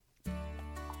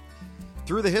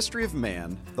Through the history of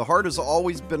man, the heart has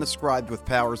always been ascribed with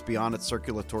powers beyond its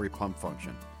circulatory pump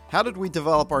function. How did we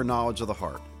develop our knowledge of the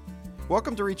heart?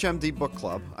 Welcome to ReachMD Book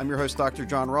Club. I'm your host, Dr.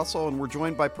 John Russell, and we're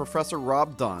joined by Professor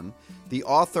Rob Dunn, the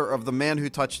author of The Man Who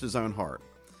Touched His Own Heart.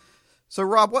 So,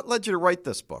 Rob, what led you to write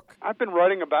this book? I've been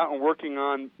writing about and working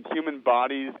on human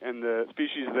bodies and the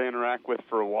species they interact with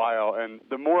for a while, and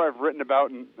the more I've written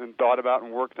about and thought about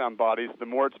and worked on bodies, the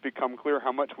more it's become clear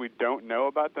how much we don't know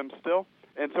about them still.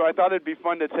 And so I thought it'd be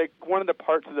fun to take one of the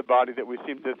parts of the body that we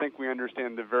seem to think we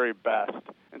understand the very best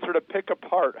and sort of pick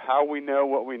apart how we know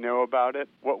what we know about it,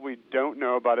 what we don't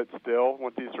know about it still,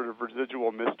 what these sort of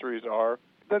residual mysteries are,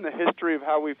 then the history of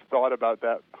how we've thought about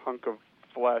that hunk of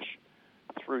flesh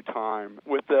through time,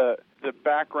 with the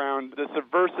background, the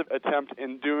subversive attempt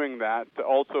in doing that to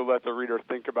also let the reader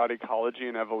think about ecology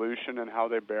and evolution and how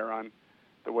they bear on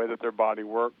the way that their body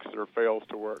works or fails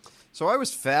to work. So I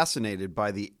was fascinated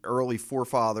by the early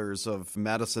forefathers of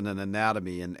medicine and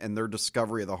anatomy and their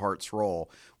discovery of the heart's role.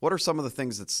 What are some of the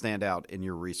things that stand out in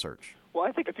your research? Well,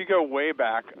 I think if you go way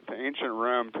back to ancient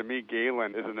Rome, to me,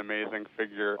 Galen is an amazing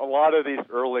figure. A lot of these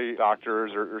early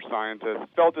doctors or scientists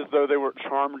felt as though they were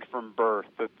charmed from birth,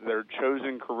 that their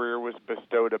chosen career was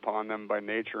bestowed upon them by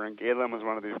nature, and Galen was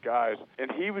one of these guys.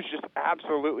 And he was just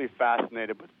absolutely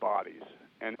fascinated with bodies.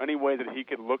 And any way that he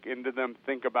could look into them,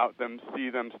 think about them, see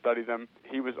them, study them,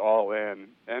 he was all in.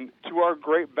 And to our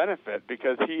great benefit,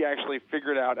 because he actually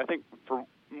figured out, I think, for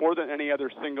more than any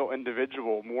other single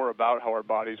individual, more about how our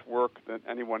bodies work than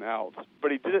anyone else.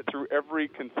 But he did it through every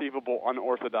conceivable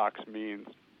unorthodox means.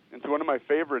 And so one of my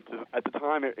favorites is, at the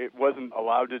time, it wasn't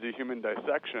allowed to do human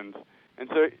dissections. And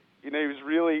so, he was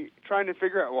really trying to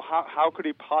figure out, well, how could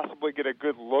he possibly get a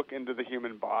good look into the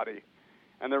human body?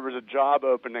 And there was a job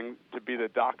opening to be the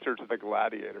doctor to the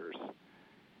gladiators.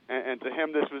 And to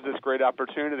him, this was this great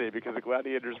opportunity because the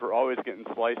gladiators were always getting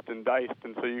sliced and diced,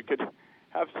 and so you could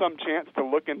have some chance to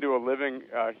look into a living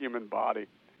human body.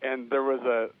 And there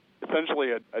was essentially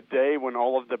a day when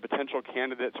all of the potential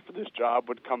candidates for this job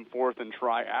would come forth and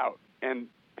try out. And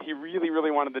he really, really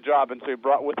wanted the job, and so he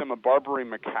brought with him a Barbary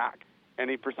macaque. And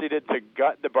he proceeded to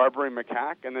gut the Barbary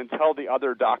macaque and then tell the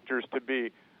other doctors to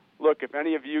be, look, if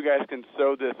any of you guys can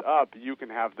sew this up, you can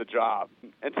have the job.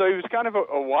 And so he was kind of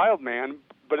a wild man,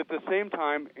 but at the same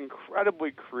time,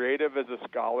 incredibly creative as a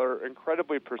scholar,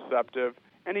 incredibly perceptive.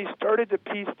 And he started to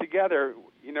piece together,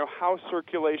 how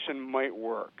circulation might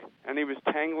work. And he was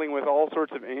tangling with all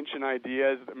sorts of ancient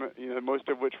ideas, most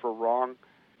of which were wrong.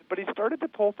 But he started to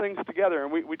pull things together,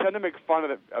 and we tend to make fun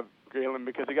of Galen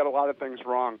because he got a lot of things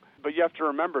wrong. But you have to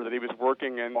remember that he was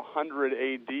working in 100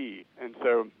 A.D., and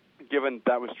so given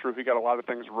that was true, he got a lot of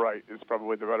things right, is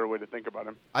probably the better way to think about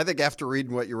him. I think after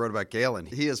reading what you wrote about Galen,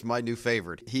 he is my new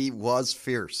favorite. He was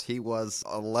fierce. He was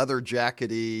a leather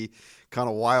jackety, kind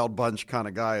of wild bunch kind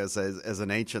of guy as an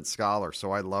ancient scholar,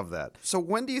 so I love that. So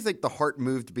when do you think the heart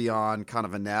moved beyond kind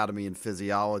of anatomy and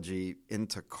physiology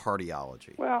into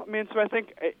cardiology? Well, so I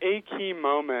think a key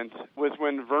moment was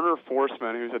when Werner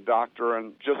Forssmann, who's a doctor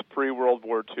in just pre-World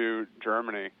War II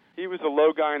Germany, he was a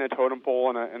low guy in a totem pole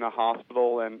in a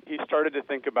hospital, and he started to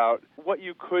think about what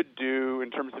you could do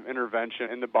in terms of intervention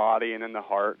in the body and in the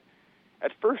heart.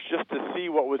 At first, just to see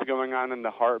what was going on in the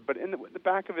heart, but in the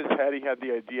back of his head, he had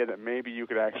the idea that maybe you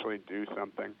could actually do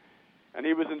something. And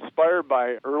he was inspired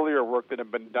by earlier work that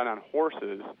had been done on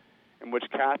horses, in which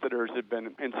catheters had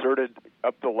been inserted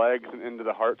up the legs and into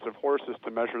the hearts of horses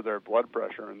to measure their blood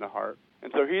pressure in the heart.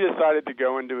 And so he decided to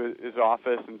go into his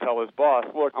office and tell his boss,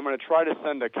 look, I'm going to try to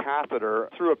send a catheter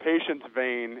through a patient's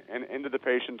vein and into the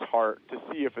patient's heart to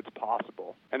see if it's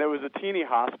possible. And it was a teeny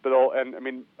hospital,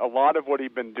 and a lot of what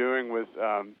he'd been doing was,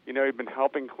 he'd been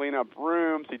helping clean up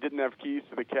rooms. He didn't have keys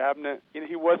to the cabinet.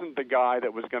 He wasn't the guy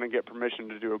that was going to get permission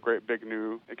to do a great big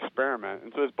new experiment.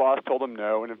 And so his boss told him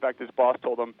no, and in fact his boss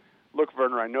told him, look,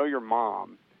 Werner, I know your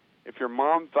mom. If your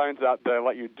mom finds out that I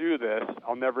let you do this,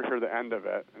 I'll never hear the end of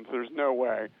it. And so there's no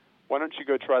way. Why don't you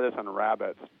go try this on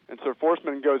rabbits? And so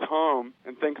Forssmann goes home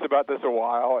and thinks about this a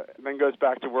while, and then goes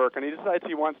back to work, and he decides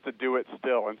he wants to do it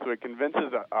still. And so he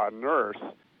convinces a nurse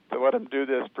to let him do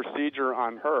this procedure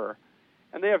on her.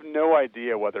 And they have no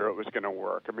idea whether it was going to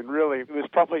work. Really, it was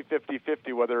probably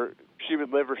 50-50 whether she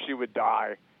would live or she would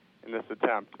die in this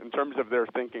attempt in terms of their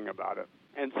thinking about it.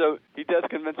 And so he does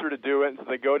convince her to do it, and so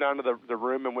they go down to the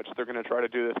room in which they're going to try to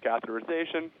do this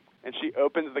catheterization, and she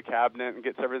opens the cabinet and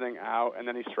gets everything out, and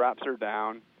then he straps her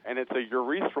down, and it's a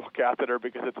urethral catheter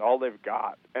because it's all they've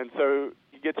got. And so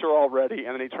he gets her all ready,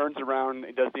 and then he turns around and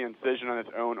he does the incision on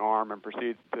his own arm and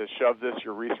proceeds to shove this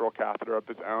urethral catheter up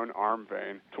his own arm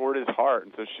vein toward his heart.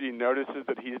 And so she notices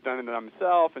that he's done it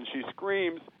himself, and she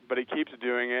screams, but he keeps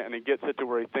doing it, and he gets it to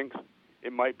where he thinks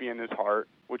it might be in his heart,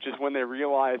 which is when they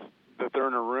realize that they're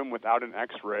in a room without an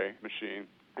X-ray machine.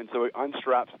 And so he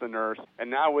unstraps the nurse, and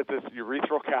now with this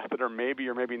urethral catheter maybe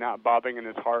or maybe not bobbing in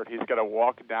his heart, he's got to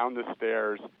walk down the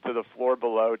stairs to the floor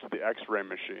below to the X-ray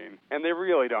machine. And they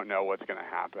really don't know what's going to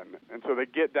happen. And so they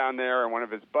get down there, and one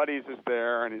of his buddies is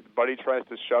there, and his buddy tries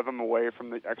to shove him away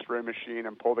from the X-ray machine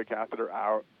and pull the catheter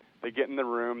out. They get in the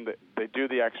room, they do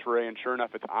the X-ray, and sure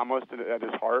enough, it's almost at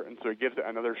his heart, and so he gives it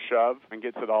another shove and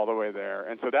gets it all the way there.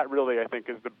 And so that really, I think,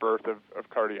 is the birth of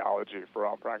cardiology for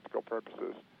all practical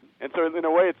purposes. And so in a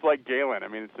way, it's like Galen. I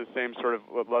mean, it's the same sort of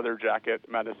leather jacket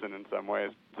medicine in some ways.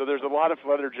 So there's a lot of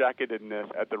leather jacketedness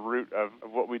at the root of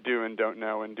what we do and don't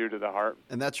know and do to the heart.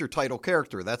 And that's your title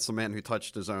character. That's the man who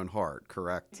touched his own heart,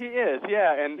 correct? He is,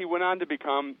 yeah. And he went on to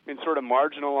become sort of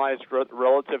marginalized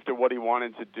relative to what he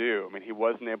wanted to do. I mean, he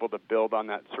wasn't able to build on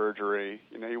that surgery.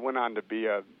 You know, he went on to be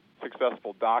a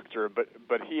successful doctor,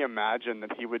 but he imagined that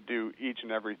he would do each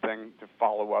and everything to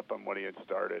follow up on what he had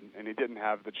started, and he didn't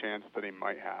have the chance that he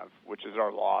might have, which is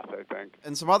our loss, I think.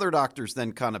 And some other doctors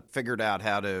then kind of figured out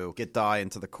how to get dye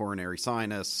into the coronary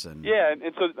sinus. Yeah,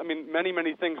 and so, I mean,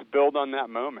 many things build on that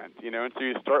moment, you know, and so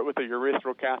you start with a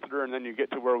urethral catheter, and then you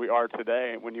get to where we are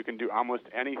today, when you can do almost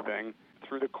anything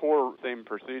through the core same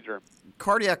procedure.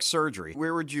 Cardiac surgery,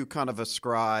 where would you kind of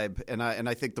ascribe, and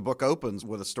I think the book opens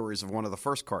with the stories of one of the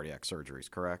first cardiac surgeries,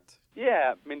 correct?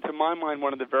 Yeah, I mean, to my mind,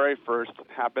 one of the very first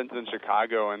happens in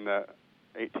Chicago in the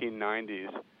 1890s.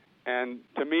 And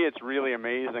to me, it's really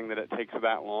amazing that it takes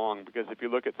that long, because if you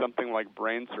look at something like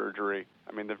brain surgery,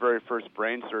 I mean, the very first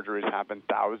brain surgeries happened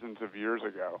thousands of years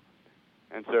ago.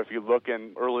 And so if you look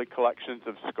in early collections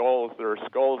of skulls, there are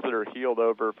skulls that are healed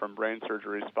over from brain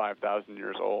surgeries 5,000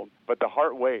 years old. But the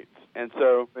heart waits. And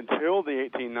so until the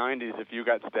 1890s, if you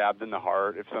got stabbed in the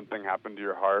heart, if something happened to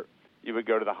your heart, you would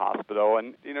go to the hospital,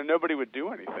 and, you know, nobody would do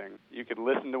anything. You could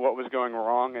listen to what was going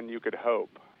wrong, and you could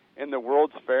hope. In the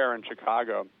World's Fair in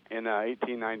Chicago in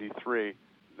 1893,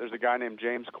 there's a guy named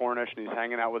James Cornish, and he's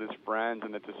hanging out with his friends,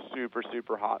 and it's a super,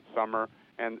 super hot summer.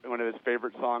 And one of his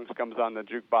favorite songs comes on the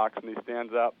jukebox, and he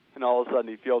stands up, and all of a sudden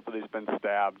he feels that he's been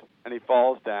stabbed. And he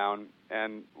falls down,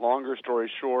 and longer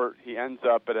story short, he ends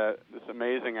up at this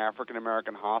amazing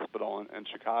African-American hospital in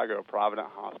Chicago, Provident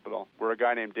Hospital, where a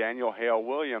guy named Daniel Hale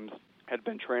Williams had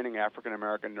been training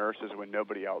African-American nurses when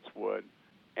nobody else would.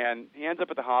 And he ends up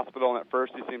at the hospital, and at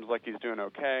first he seems like he's doing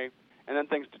okay, and then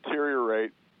things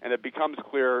deteriorate, and it becomes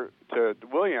clear to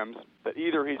Williams that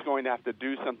either he's going to have to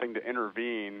do something to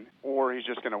intervene, or he's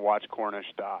just going to watch Cornish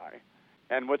die.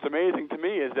 And what's amazing to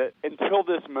me is that until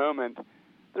this moment,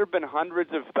 there have been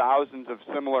hundreds of thousands of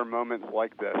similar moments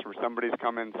like this, where somebody's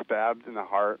come in stabbed in the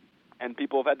heart, and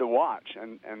people have had to watch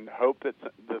and hope that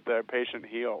the patient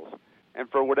heals. And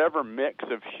for whatever mix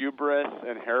of hubris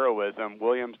and heroism,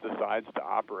 Williams decides to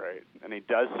operate. And he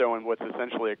does so in what's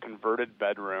essentially a converted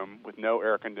bedroom with no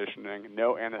air conditioning,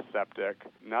 no antiseptic,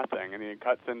 nothing. And he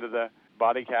cuts into the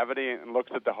body cavity and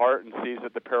looks at the heart and sees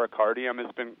that the pericardium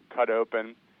has been cut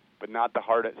open, but not the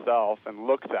heart itself, and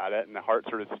looks at it, and the heart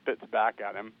sort of spits back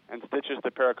at him and stitches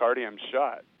the pericardium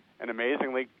shut. And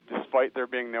amazingly, despite there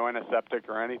being no antiseptic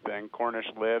or anything, Cornish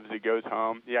lives. He goes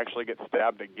home. He actually gets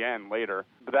stabbed again later.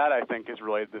 But that, I think, is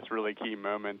really this really key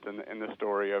moment in the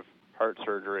story of heart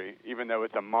surgery. Even though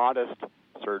it's a modest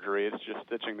surgery, it's just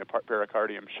stitching the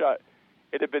pericardium shut.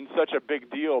 It had been such a big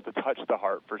deal to touch the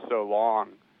heart for so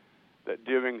long that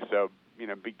doing so, you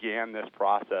know, began this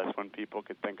process when people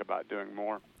could think about doing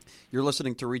more. You're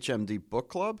listening to ReachMD Book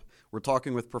Club. We're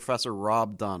talking with Professor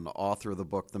Rob Dunn, author of the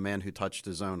book, The Man Who Touched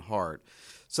His Own Heart.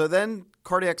 So then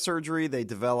cardiac surgery, they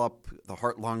develop the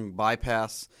heart-lung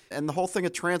bypass, and the whole thing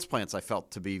of transplants I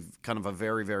felt to be kind of a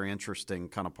very, very interesting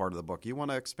kind of part of the book. You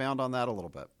want to expound on that a little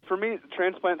bit? For me,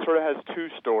 transplant sort of has two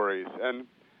stories, and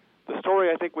the story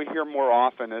I think we hear more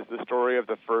often is the story of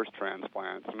the first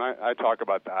transplants, and I talk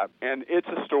about that. And it's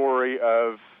a story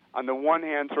of, on the one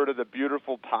hand, sort of the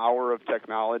beautiful power of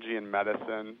technology and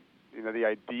medicine, you know, the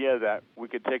idea that we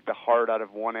could take the heart out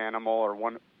of one animal or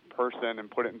one person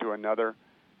and put it into another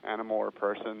animal or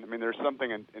person. I mean, there's something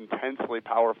intensely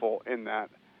powerful in that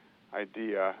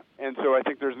idea. And so I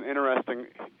think there's an interesting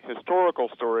historical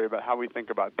story about how we think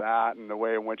about that and the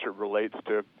way in which it relates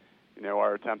to, you know,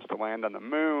 our attempts to land on the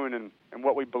moon and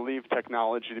what we believe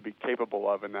technology to be capable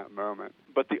of in that moment.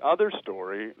 But the other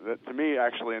story that to me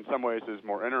actually in some ways is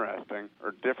more interesting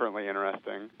or differently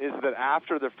interesting is that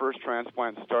after the first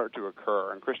transplants start to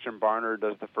occur, and Christian Barnard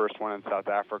does the first one in South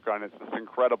Africa, and it's this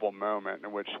incredible moment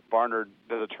in which Barnard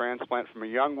does a transplant from a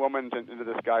young woman into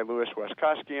this guy, Louis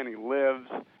Washkaski, and he lives.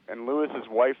 And Lewis's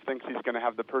wife thinks he's going to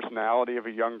have the personality of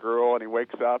a young girl, and he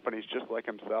wakes up and he's just like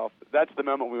himself. That's the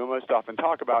moment we most often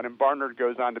talk about. And Barnard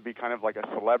goes on to be kind of like a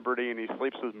celebrity, and he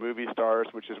sleeps with movie stars,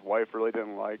 which his wife really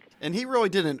didn't like. And he really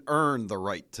didn't earn the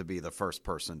right to be the first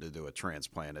person to do a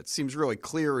transplant. It seems really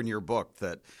clear in your book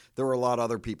that there were a lot of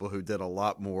other people who did a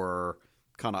lot more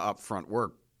kind of upfront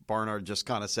work. Barnard just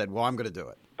kind of said, well, I'm going to do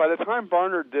it. By the time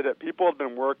Barnard did it, people had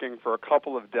been working for a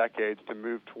couple of decades to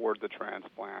move toward the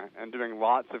transplant and doing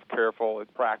lots of careful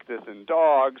practice in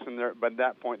dogs. And by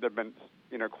that point, there have been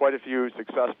quite a few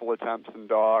successful attempts in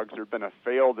dogs. There had been a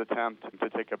failed attempt to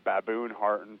take a baboon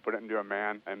heart and put it into a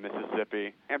man in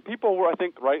Mississippi. And people were, I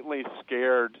think, rightly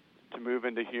scared to move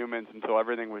into humans until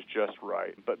everything was just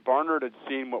right. But Barnard had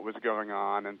seen what was going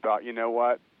on and thought, you know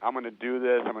what, I'm going to do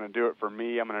this, I'm going to do it for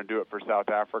me, I'm going to do it for South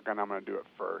Africa, and I'm going to do it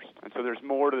first. And so there's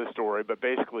more to the story, but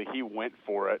basically he went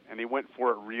for it, and he went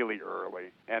for it really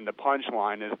early. And the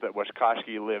punchline is that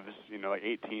Washkashki lives, like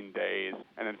 18 days,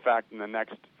 and in fact in the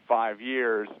next 5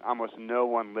 years, almost no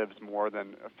one lives more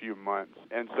than a few months.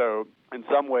 And so in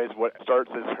some ways what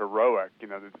starts as heroic, this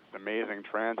amazing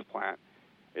transplant,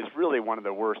 is really one of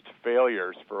the worst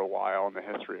failures for a while in the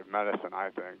history of medicine,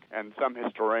 I think. And some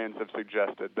historians have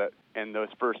suggested that in those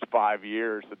first 5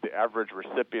 years that the average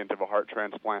recipient of a heart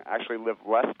transplant actually lived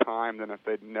less time than if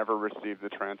they'd never received the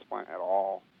transplant at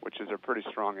all, which is a pretty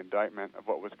strong indictment of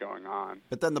what was going on.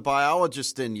 But then the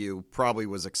biologist in you probably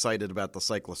was excited about the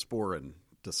cyclosporin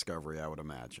discovery, I would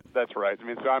imagine. That's right.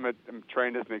 So I'm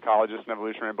trained as an ecologist and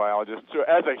evolutionary biologist. So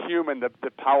as a human, the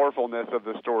powerfulness of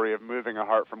the story of moving a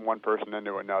heart from one person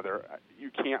into another,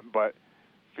 you can't but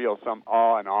feel some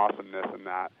awe and awesomeness in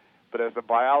that. But as a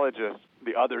biologist,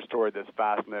 the other story that's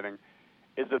fascinating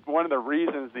is that one of the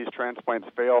reasons these transplants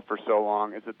fail for so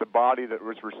long is that the body that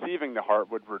was receiving the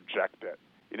heart would reject it.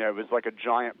 It was like a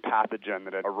giant pathogen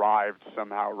that had arrived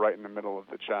somehow right in the middle of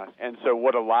the chest. And so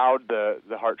what allowed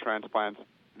the heart transplants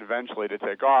eventually to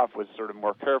take off was sort of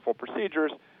more careful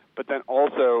procedures, but then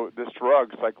also this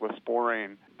drug,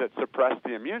 cyclosporine, that suppressed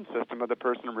the immune system of the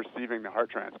person receiving the heart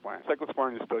transplant.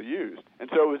 Cyclosporine is still used. And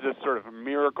so it was this sort of a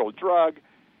miracle drug.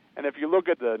 And if you look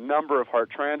at the number of heart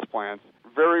transplants,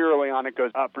 very early on it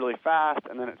goes up really fast,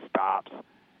 and then it stops.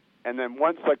 And then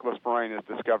once cyclosporine is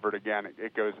discovered again,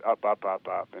 it goes up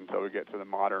until we get to the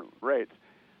modern rates.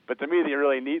 But to me, the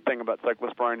really neat thing about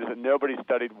cyclosporine is that nobody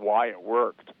studied why it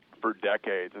worked for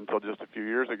decades until just a few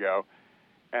years ago.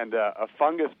 And a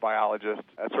fungus biologist,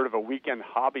 as sort of a weekend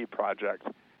hobby project,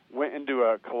 went into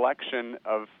a collection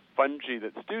of fungi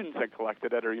that students had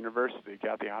collected at her university,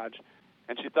 Kathy Hodge.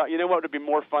 And she thought, what would be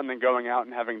more fun than going out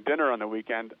and having dinner on the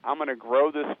weekend? I'm going to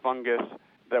grow this fungus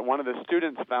that one of the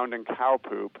students found in cow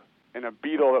poop, in a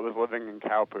beetle that was living in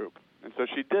cow poop. And so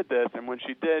she did this, and when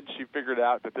she did, she figured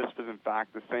out that this was, in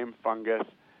fact, the same fungus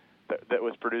that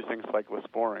was producing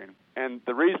cyclosporine. And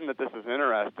the reason that this is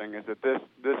interesting is that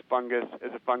this fungus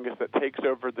is a fungus that takes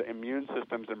over the immune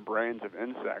systems and brains of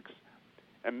insects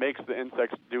and makes the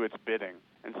insects do its bidding.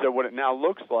 And so what it now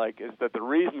looks like is that the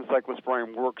reason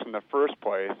cyclosporine works in the first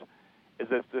place is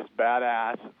that this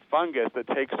badass fungus that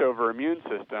takes over immune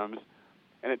systems,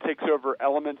 and it takes over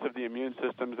elements of the immune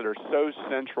systems that are so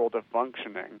central to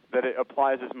functioning that it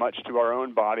applies as much to our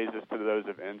own bodies as to those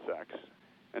of insects.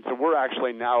 And so we're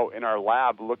actually now in our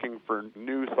lab looking for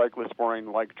new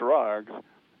cyclosporine-like drugs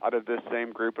out of this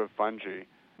same group of fungi,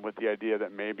 with the idea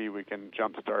that maybe we can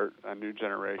jumpstart a new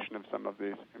generation of some of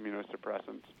these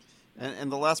immunosuppressants.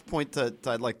 And the last point that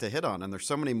I'd like to hit on, and there's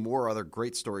so many more other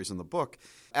great stories in the book,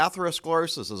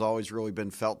 atherosclerosis has always really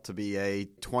been felt to be a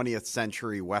 20th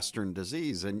century Western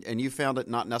disease, and you found it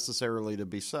not necessarily to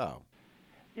be so.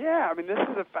 Yeah, this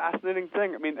is a fascinating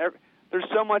thing. There's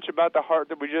so much about the heart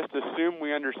that we just assume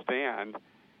we understand,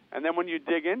 and then when you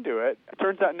dig into it, it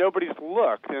turns out nobody's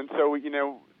looked. And so,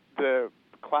 the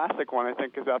classic one, I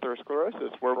think, is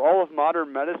atherosclerosis, where all of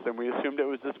modern medicine, we assumed it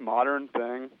was this modern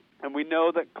thing. And we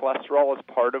know that cholesterol is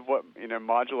part of what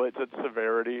modulates its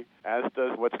severity, as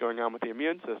does what's going on with the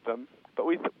immune system. But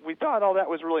we thought all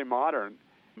that was really modern.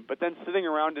 But then sitting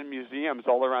around in museums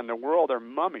all around the world are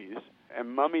mummies, and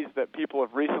mummies that people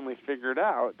have recently figured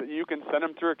out that you can send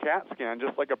them through a CAT scan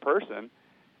just like a person,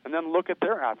 and then look at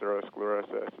their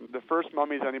atherosclerosis. And the first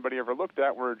mummies anybody ever looked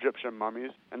at were Egyptian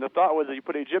mummies. And the thought was that you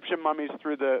put Egyptian mummies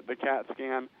through the CAT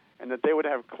scan, and that they would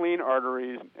have clean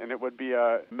arteries, and it would be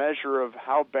a measure of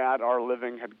how bad our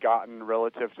living had gotten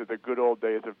relative to the good old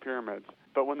days of pyramids.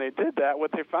 But when they did that,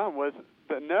 what they found was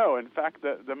that no, in fact,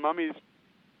 the mummies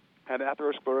had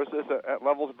atherosclerosis at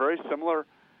levels very similar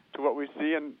to what we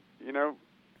see in,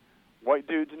 white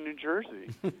dudes in New Jersey.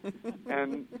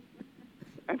 and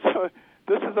so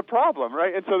this is a problem,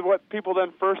 right? And so what people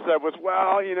then first said was,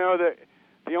 well,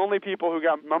 the only people who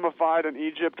got mummified in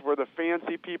Egypt were the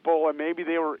fancy people, and maybe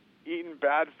they were eating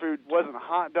bad food. It wasn't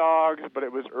hot dogs, but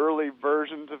it was early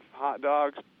versions of hot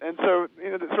dogs. And so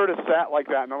it sort of sat like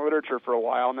that in the literature for a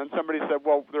while, and then somebody said,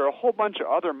 well, there are a whole bunch of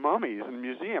other mummies in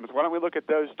museums. Why don't we look at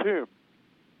those too?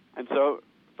 And so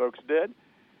folks did.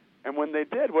 And when they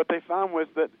did, what they found was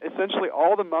that essentially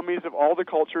all the mummies of all the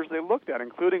cultures they looked at,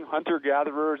 including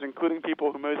hunter-gatherers, including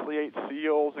people who mostly ate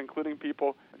seals, including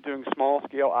people doing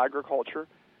small-scale agriculture,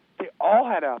 they all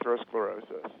had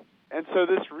atherosclerosis. And so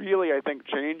this really, I think,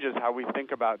 changes how we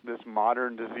think about this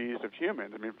modern disease of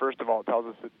humans. I mean, first of all, it tells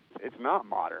us that it's not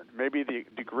modern. Maybe the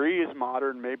degree is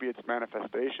modern, maybe its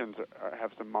manifestations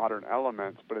have some modern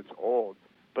elements, but it's old.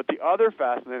 But the other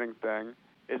fascinating thing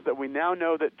is that we now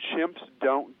know that chimps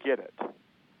don't get it.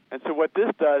 And so what this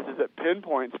does is it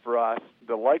pinpoints for us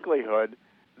the likelihood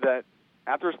that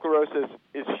atherosclerosis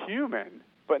is human,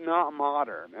 but not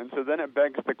modern. And so then it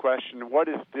begs the question, what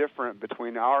is different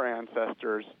between our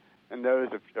ancestors and those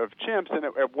of chimps, and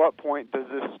at what point does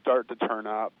this start to turn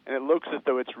up? And it looks as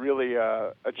though it's really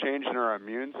a change in our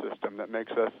immune system that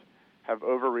makes us have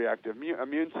overreactive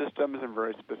immune systems in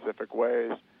very specific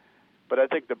ways. But I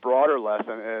think the broader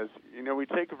lesson is, we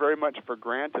take very much for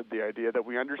granted the idea that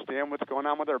we understand what's going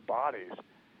on with our bodies,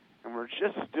 and we're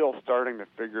just still starting to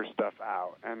figure stuff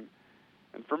out. And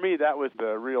for me, that was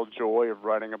the real joy of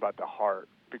writing about the heart,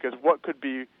 because what could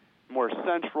be more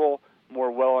central,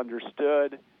 more well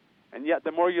understood, and yet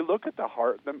the more you look at the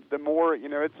heart, the more,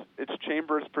 its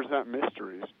chambers present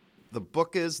mysteries. The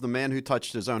book is The Man Who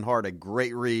Touched His Own Heart, a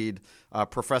great read.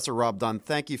 Professor Rob Dunn,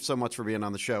 thank you so much for being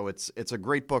on the show. It's a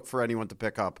great book for anyone to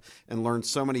pick up and learn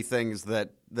so many things that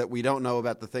we don't know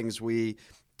about the things we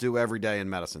do every day in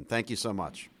medicine. Thank you so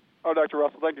much. Oh, Dr.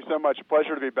 Russell, thank you so much.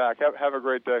 Pleasure to be back. Have a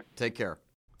great day. Take care.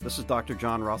 This is Dr.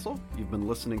 John Russell. You've been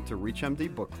listening to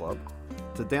ReachMD Book Club.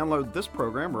 To download this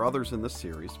program or others in this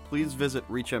series, please visit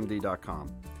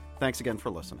reachmd.com. Thanks again for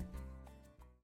listening.